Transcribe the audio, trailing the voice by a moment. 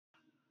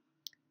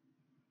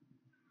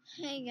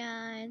Hey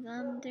guys,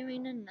 I'm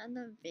doing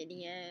another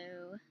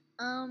video.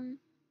 Um,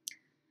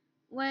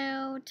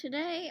 well,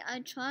 today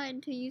I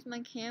tried to use my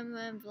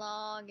camera and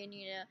vlog and,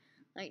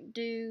 like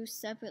do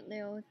separate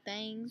little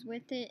things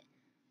with it.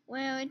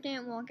 Well, it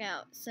didn't work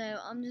out, so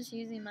I'm just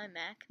using my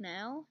Mac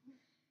now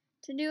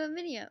to do a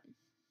video.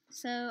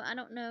 So I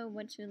don't know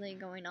what's really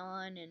going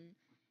on and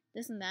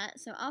this and that,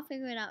 so I'll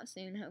figure it out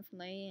soon,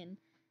 hopefully, and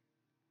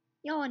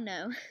y'all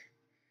know.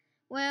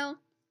 Well,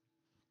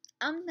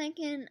 I'm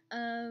thinking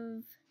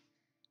of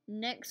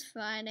next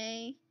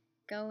Friday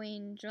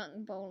going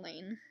drunk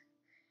bowling.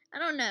 I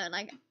don't know,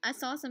 like I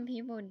saw some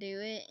people do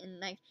it and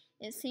like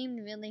it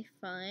seemed really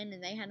fun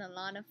and they had a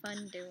lot of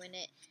fun doing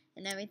it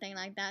and everything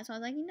like that. So I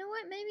was like, you know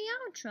what, maybe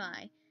I'll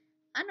try.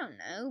 I don't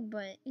know,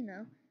 but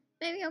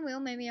maybe I will,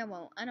 maybe I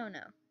won't. I don't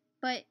know.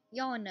 But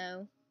y'all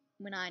know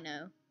when I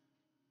know.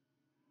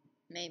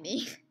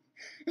 Maybe.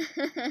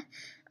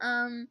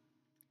 um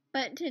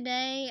but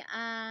today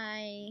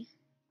I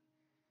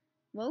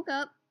woke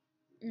up.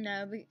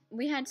 No,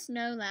 we had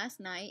snow last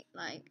night.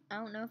 Like, I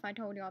don't know if I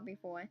told y'all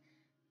before.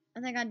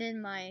 I think I did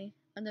my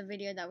other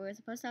video that we were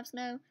supposed to have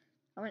snow.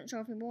 I wasn't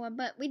sure if we were,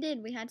 but we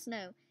did. We had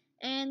snow.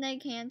 And they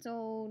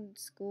canceled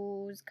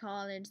schools,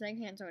 college. They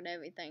canceled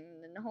everything.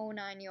 The whole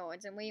 9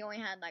 yards. And we only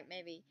had like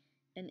maybe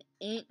an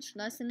inch,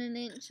 less than an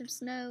inch of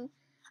snow.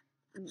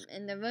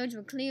 And the roads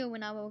were clear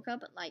when I woke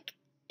up at like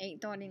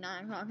 8:30,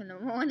 9 o'clock in the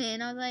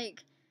morning. I was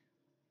like,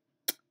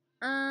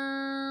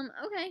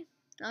 okay.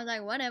 I was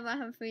like, whatever, I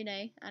have a free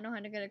day. I don't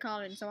have to go to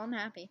college, so I'm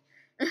happy.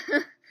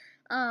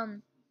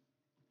 um,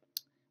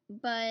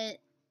 but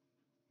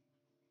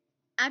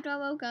after I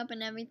woke up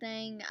and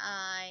everything,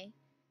 I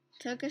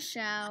took a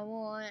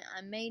shower.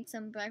 I made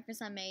some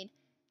breakfast. I made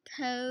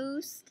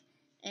toast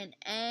and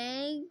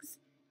eggs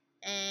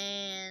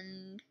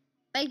and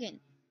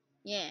bacon.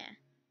 Yeah,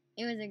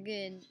 it was a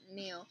good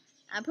meal.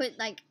 I put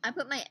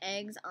my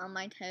eggs on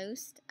my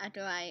toast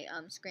after I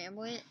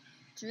scramble it.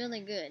 It's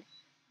really good.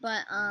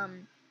 But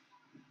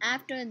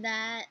after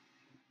that,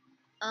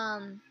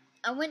 um,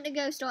 I went to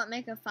go start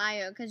make a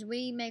fire because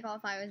we make all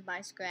fires by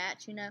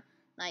scratch.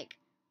 Like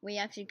we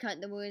actually cut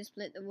the wood,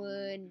 split the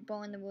wood,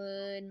 burn the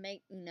wood,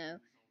 make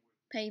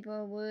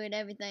paper, wood,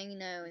 everything.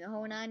 The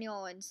whole 9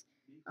 yards.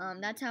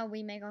 That's how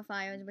we make our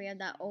fires. We have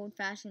that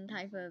old-fashioned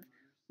type of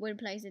wood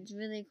place. It's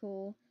really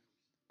cool.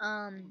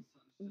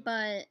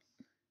 But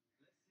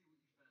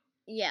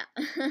yeah,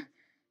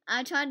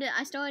 I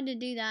started to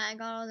do that. I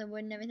got all the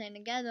wood and everything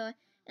together,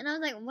 and I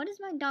was like, what is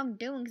my dog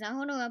doing? Because I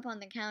hold her up on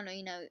the counter,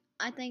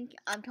 I think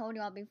I've told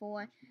y'all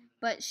before,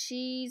 but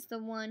she's the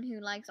one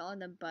who likes all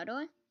the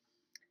butter.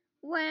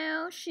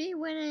 Well, she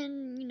went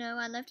in,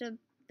 I left a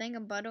thing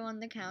of butter on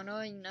the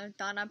counter,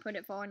 thought I put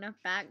it far enough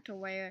back to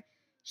where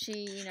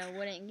she,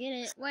 wouldn't get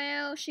it.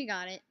 Well, she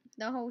got it,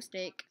 the whole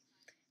stick.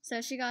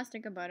 So she got a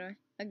stick of butter.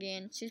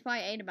 Again, she's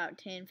probably ate about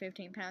 10,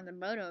 15 pounds of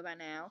butter by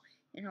now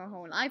in her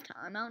whole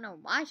lifetime. I don't know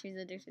why she's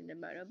addicted to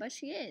butter, but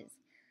she is.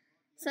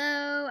 So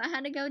I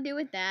had to go do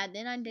with that.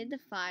 Then I did the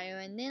fire,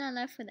 and then I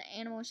left for the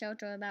animal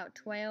shelter about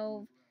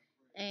 12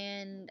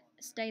 and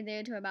stayed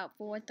there till about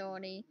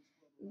 4:30.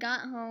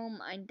 Got home.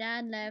 My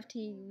dad left.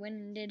 He went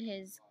and did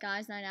his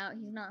guys' night out.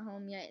 He's not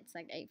home yet. It's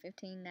like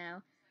 8:15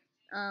 now.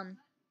 Um,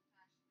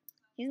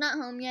 he's not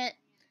home yet.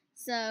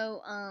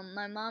 So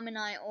my mom and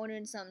I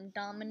ordered some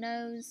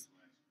Domino's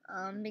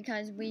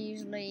because we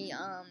usually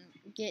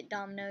get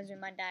Domino's when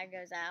my dad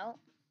goes out.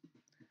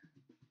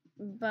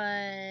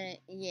 But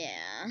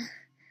yeah,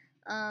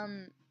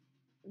 um,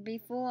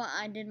 before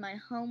I did my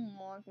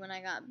homework when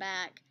I got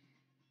back.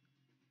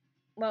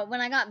 Well, when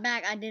I got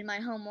back, I did my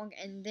homework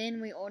and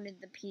then we ordered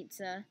the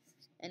pizza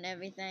and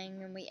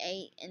everything, and we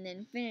ate and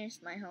then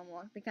finished my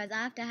homework because I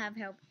have to have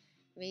help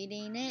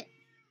reading it.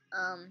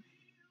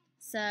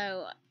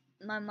 So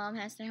my mom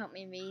has to help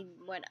me read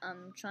what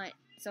I'm trying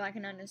so I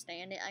can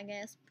understand it, I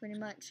guess, pretty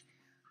much.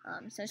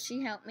 So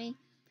she helped me,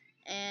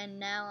 and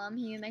now I'm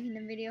here making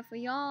the video for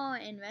y'all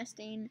and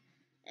resting,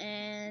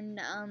 and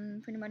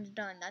I'm pretty much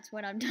done. That's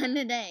what I've done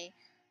today.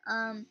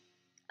 I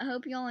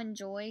hope y'all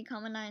enjoy.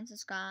 Comment, like, and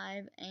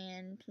subscribe,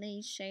 and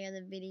please share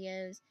the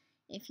videos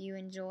if you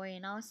enjoy,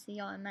 and I'll see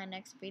y'all in my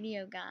next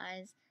video,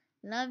 guys.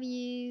 Love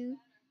you.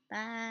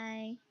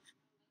 Bye.